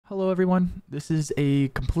Hello everyone, this is a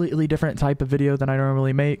completely different type of video than I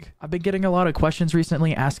normally make. I've been getting a lot of questions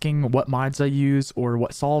recently asking what mods I use or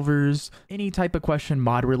what solvers, any type of question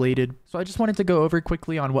mod related. So I just wanted to go over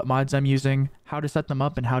quickly on what mods I'm using, how to set them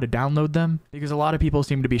up and how to download them, because a lot of people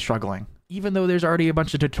seem to be struggling. Even though there's already a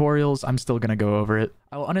bunch of tutorials, I'm still going to go over it.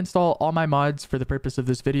 I will uninstall all my mods for the purpose of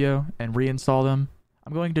this video and reinstall them.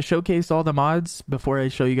 I'm going to showcase all the mods before I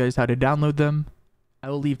show you guys how to download them. I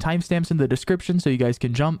will leave timestamps in the description so you guys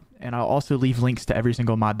can jump, and I'll also leave links to every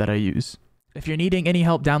single mod that I use. If you're needing any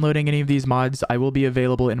help downloading any of these mods, I will be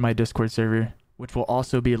available in my Discord server, which will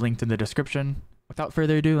also be linked in the description. Without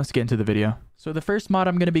further ado, let's get into the video. So the first mod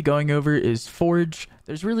I'm going to be going over is Forge.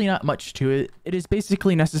 There's really not much to it. It is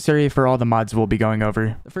basically necessary for all the mods we'll be going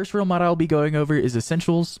over. The first real mod I'll be going over is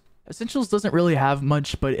Essentials. Essentials doesn't really have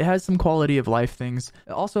much, but it has some quality of life things.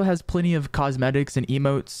 It also has plenty of cosmetics and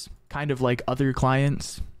emotes, kind of like other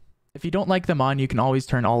clients. If you don't like them on, you can always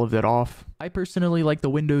turn all of that off. I personally like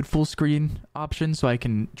the windowed full screen option so I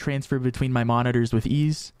can transfer between my monitors with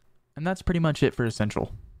ease. And that's pretty much it for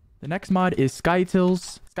Essential. The next mod is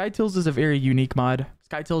Skytils. Skytils is a very unique mod.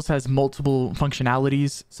 Skytils has multiple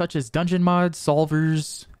functionalities such as dungeon mods,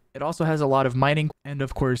 solvers. It also has a lot of mining and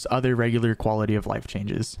of course other regular quality of life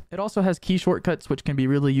changes. It also has key shortcuts which can be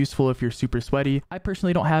really useful if you're super sweaty. I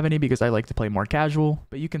personally don't have any because I like to play more casual,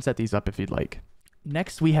 but you can set these up if you'd like.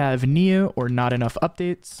 Next we have Neo, or Not Enough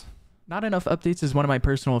Updates. Not Enough Updates is one of my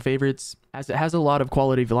personal favorites as it has a lot of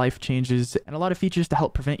quality of life changes and a lot of features to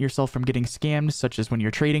help prevent yourself from getting scammed, such as when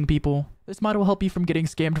you're trading people. This mod will help you from getting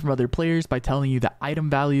scammed from other players by telling you the item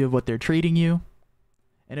value of what they're trading you.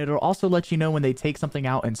 And it'll also let you know when they take something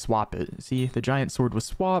out and swap it. See, the giant sword was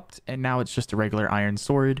swapped, and now it's just a regular iron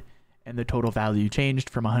sword, and the total value changed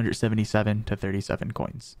from 177 to 37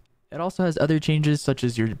 coins. It also has other changes, such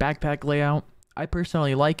as your backpack layout. I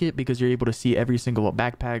personally like it because you're able to see every single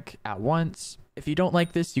backpack at once. If you don't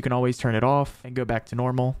like this, you can always turn it off and go back to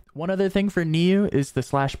normal. One other thing for Neo is the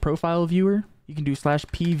 /profile viewer. You can do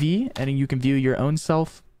 /PV, and you can view your own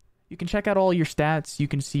self. You can check out all your stats. You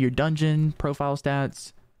can see your dungeon profile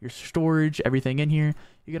stats, your storage, everything in here.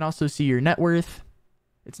 You can also see your net worth.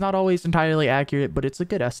 It's not always entirely accurate, but it's a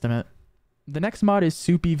good estimate. The next mod is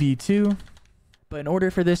Soupy V2, but in order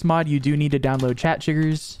for this mod, you do need to download Chat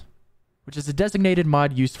Triggers, which is a designated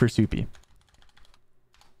mod used for Soupy.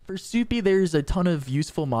 For Soupy, there's a ton of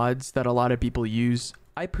useful mods that a lot of people use.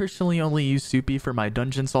 I personally only use Soupy for my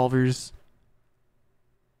dungeon solvers,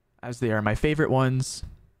 as they are my favorite ones,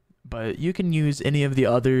 but you can use any of the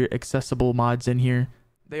other accessible mods in here.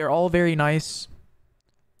 They are all very nice.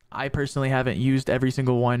 I personally haven't used every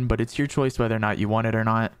single one, but it's your choice whether or not you want it or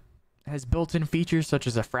not. It has built-in features such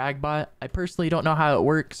as a frag bot. I personally don't know how it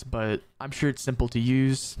works, but I'm sure it's simple to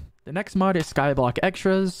use. The next mod is Skyblock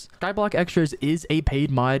Extras. Skyblock Extras is a paid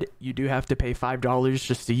mod. You do have to pay $5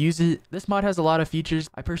 just to use it. This mod has a lot of features.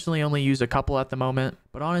 I personally only use a couple at the moment,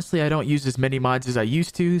 but honestly I don't use as many mods as I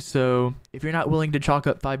used to, so if you're not willing to chalk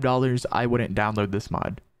up $5, I wouldn't download this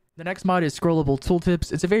mod. The next mod is Scrollable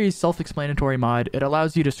tooltips. It's a very self-explanatory mod. It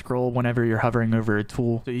allows you to scroll whenever you're hovering over a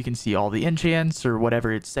tool, so you can see all the enchants or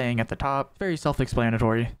whatever it's saying at the top. Very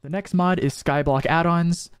self-explanatory. The next mod is Skyblock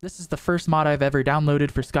add-ons. This is the first mod I've ever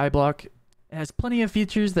downloaded for Skyblock. It has plenty of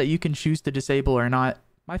features that you can choose to disable or not.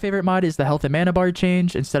 My favorite mod is the health and mana bar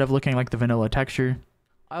change instead of looking like the vanilla texture.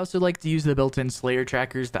 I also like to use the built-in Slayer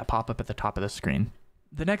trackers that pop up at the top of the screen.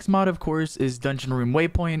 The next mod, of course, is Dungeon Room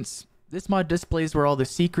Waypoints. This mod displays where all the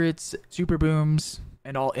secrets, super booms,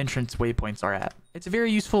 and all entrance waypoints are at. It's a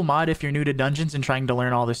very useful mod if you're new to dungeons and trying to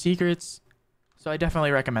learn all the secrets, so I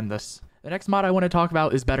definitely recommend this. The next mod I want to talk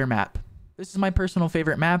about is Better Map. This is my personal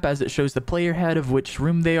favorite map as it shows the player head of which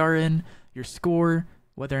room they are in, your score,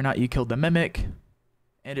 whether or not you killed the mimic,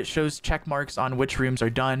 and it shows check marks on which rooms are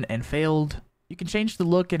done and failed. You can change the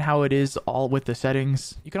look and how it is all with the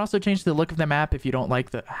settings. You can also change the look of the map if you don't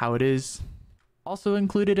like how it is. Also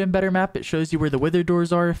included in Better Map, it shows you where the wither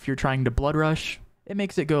doors are if you're trying to blood rush. It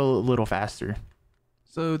makes it go a little faster.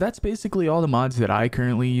 So that's basically all the mods that I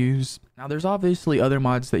currently use. Now there's obviously other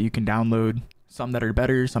mods that you can download, some that are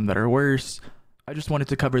better, some that are worse. I just wanted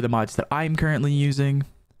to cover the mods that I'm currently using.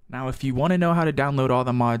 Now if you want to know how to download all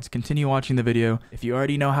the mods, continue watching the video. If you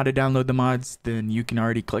already know how to download the mods, then you can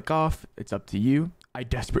already click off. It's up to you. I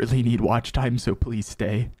desperately need watch time, so please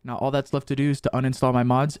stay. Now all that's left to do is to uninstall my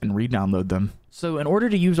mods and re-download them. So in order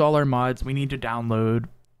to use all our mods, we need to download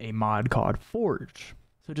a mod called Forge.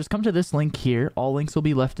 So just come to this link here. All links will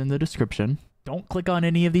be left in the description. Don't click on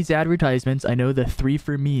any of these advertisements. I know the 3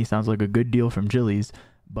 for me sounds like a good deal from Jilly's,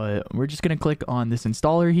 but we're just going to click on this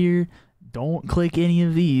installer here. Don't click any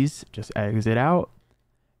of these. Just exit out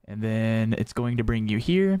And then it's going to bring you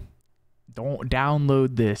here. Don't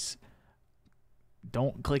download this.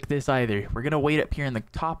 Don't click this either. We're going to wait up here in the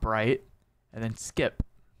top right and then skip.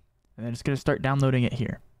 And then it's going to start downloading it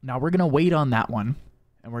here. Now we're going to wait on that one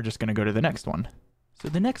and we're just going to go to the next one. So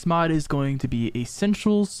the next mod is going to be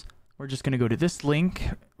Essentials. We're just going to go to this link,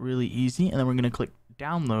 really easy, and then we're going to click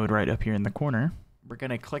download right up here in the corner. We're going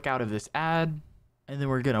to click out of this ad, and then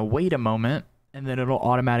we're going to wait a moment, and then it'll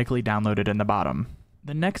automatically download it in the bottom.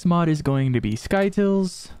 The next mod is going to be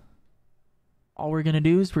Skytils. All we're going to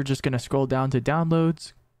do is we're just going to scroll down to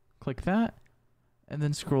downloads, click that, and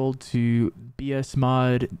then scroll to BS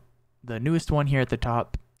mod, the newest one here at the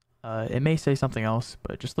top. It may say something else,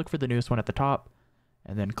 but just look for the newest one at the top,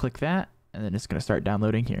 and then click that, and then it's going to start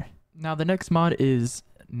downloading here. Now the next mod is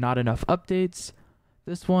Not Enough Updates.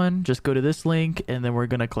 This one, just go to this link, and then we're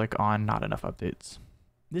going to click on Not Enough Updates.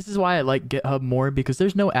 This is why I like GitHub more, because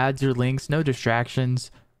there's no ads or links, no distractions.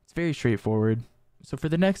 It's very straightforward. So for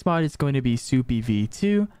the next mod, it's going to be Soupy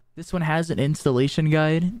V2. This one has an installation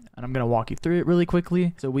guide, and I'm going to walk you through it really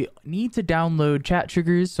quickly. So we need to download chat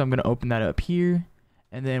triggers, so I'm going to open that up here.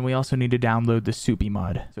 And then we also need to download the Soupy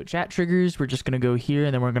mod. So chat triggers, we're just going to go here,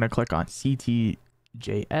 and then we're going to click on CTJS,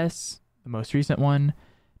 the most recent one.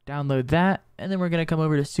 Download that, and then we're going to come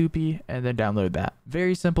over to Soupy and then download that.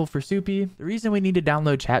 Very simple for Soupy. The reason we need to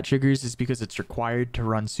download chat triggers is because it's required to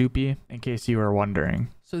run Soupy, in case you were wondering.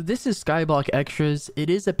 So this is Skyblock Extras. It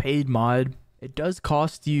is a paid mod. It does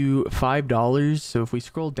cost you $5. So if we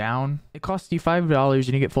scroll down, it costs you $5 and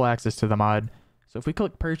you get full access to the mod. So if we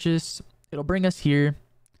click purchase, it'll bring us here,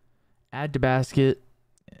 add to basket.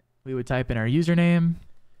 We would type in our username.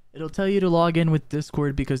 It'll tell you to log in with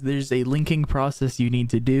Discord because there's a linking process you need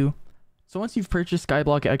to do. So once you've purchased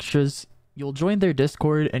Skyblock Extras, you'll join their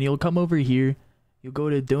Discord and you'll come over here. You'll go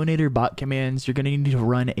to donator bot commands. You're going to need to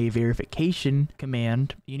run a verification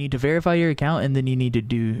command. You need to verify your account, and then you need to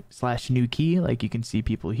do /new key, like you can see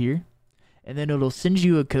people here. And then it'll send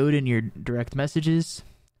you a code in your direct messages.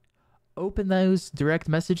 Open those direct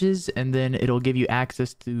messages, and then it'll give you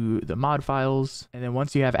access to the mod files. And then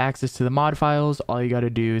once you have access to the mod files, all you got to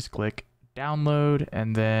do is click download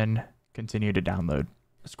and then continue to download.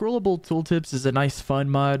 Scrollable tooltips is a nice fun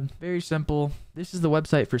mod. Very simple. This is the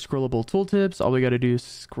website for scrollable tooltips. All we got to do is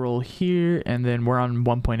scroll here, and then we're on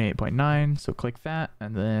 1.8.9. So click that,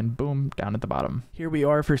 and then boom, down at the bottom. Here we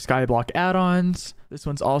are for Skyblock add-ons. This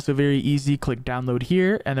one's also very easy. Click download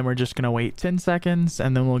here, and then we're just going to wait 10 seconds,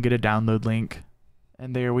 and then we'll get a download link.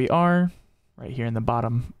 And there we are, right here in the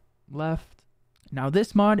bottom left. Now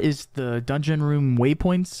this mod is the dungeon room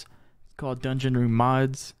waypoints. Called Dungeon Room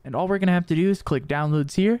Mods, and all we're gonna have to do is click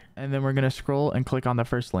downloads here, and then we're gonna scroll and click on the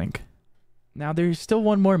first link. Now there's still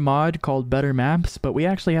one more mod called Better Maps, but we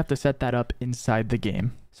actually have to set that up inside the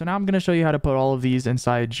game. So now I'm gonna show you how to put all of these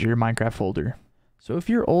inside your Minecraft folder. So if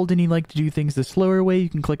you're old and you like to do things the slower way, you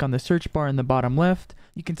can click on the search bar in the bottom left.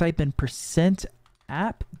 You can type in %appdata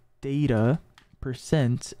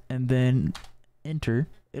 % and then enter.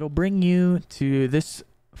 It'll bring you to this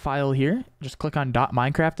file here. Just click on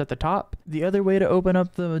 .minecraft at the top. The other way to open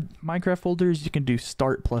up the Minecraft folder is you can do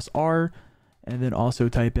start +R and then also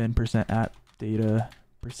type in %appdata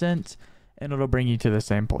 % and it'll bring you to the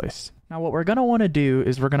same place. Now what we're going to want to do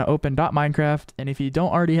is we're going to open .minecraft, and if you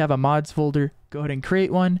don't already have a mods folder, go ahead and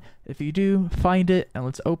create one. If you do, find it and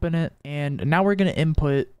let's open it. And now we're going to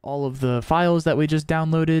input all of the files that we just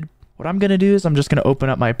downloaded. What I'm going to do is I'm just going to open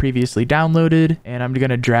up my previously downloaded, and I'm going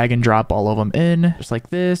to drag and drop all of them in just like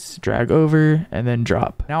this, drag over and then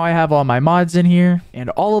drop. Now I have all my mods in here, and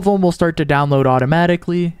all of them will start to download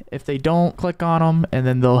automatically. If they don't, click on them and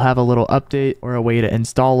then they'll have a little update or a way to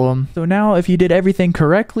install them. So now if you did everything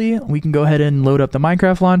correctly, we can go ahead and load up the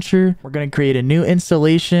Minecraft launcher. We're going to create a new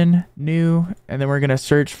installation, new, and then we're going to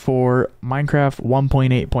search for Minecraft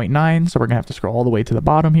 1.8.9. So we're going to have to scroll all the way to the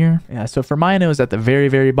bottom here. Yeah, so for mine, it was at the very,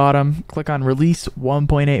 very bottom. Click on release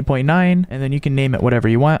 1.8.9 and then you can name it whatever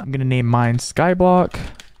you want. I'm going to name mine Skyblock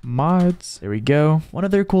mods. There we go. One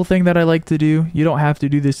other cool thing that I like to do, you don't have to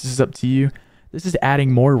do this, this is up to you. This is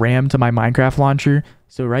adding more RAM to my Minecraft launcher.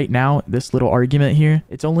 So right now, this little argument here,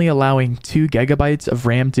 it's only allowing 2 GB of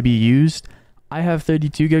RAM to be used. I have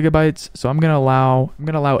 32 GB, so I'm gonna allow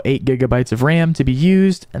 8 GB of RAM to be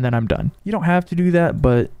used, and then I'm done. You don't have to do that,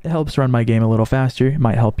 but it helps run my game a little faster. It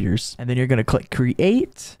might help yours. And then you're gonna click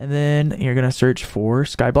create, and then you're gonna search for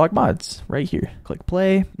Skyblock mods right here. Click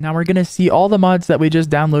play. Now we're gonna see all the mods that we just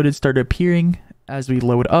downloaded start appearing as we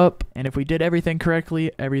load up, and if we did everything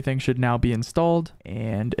correctly, everything should now be installed,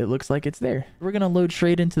 and it looks like it's there. We're gonna load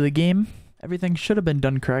straight into the game. Everything should have been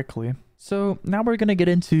done correctly. So now we're going to get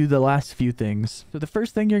into the last few things. So the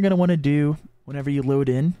first thing you're going to want to do whenever you load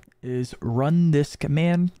in is run this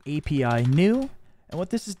command API new. And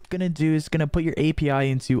what this is going to do is going to put your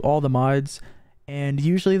API into all the mods, and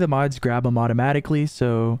usually the mods grab them automatically.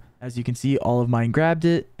 So as you can see, all of mine grabbed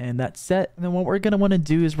it, and that's set. And then what we're going to want to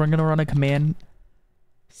do is we're going to run a command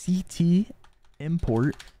ct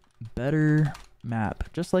import better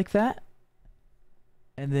map, just like that.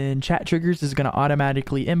 And then chat triggers is going to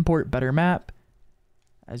automatically import better map,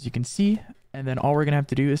 as you can see. And then all we're going to have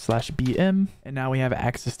to do is /bm, and now we have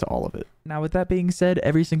access to all of it. Now with that being said,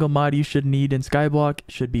 every single mod you should need in Skyblock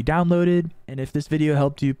should be downloaded. And if this video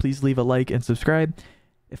helped you, please leave a like and subscribe.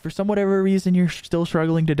 If for some whatever reason you're still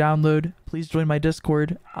struggling to download, please join my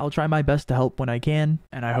Discord. I'll try my best to help when I can,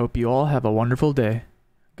 and I hope you all have a wonderful day.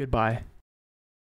 Goodbye.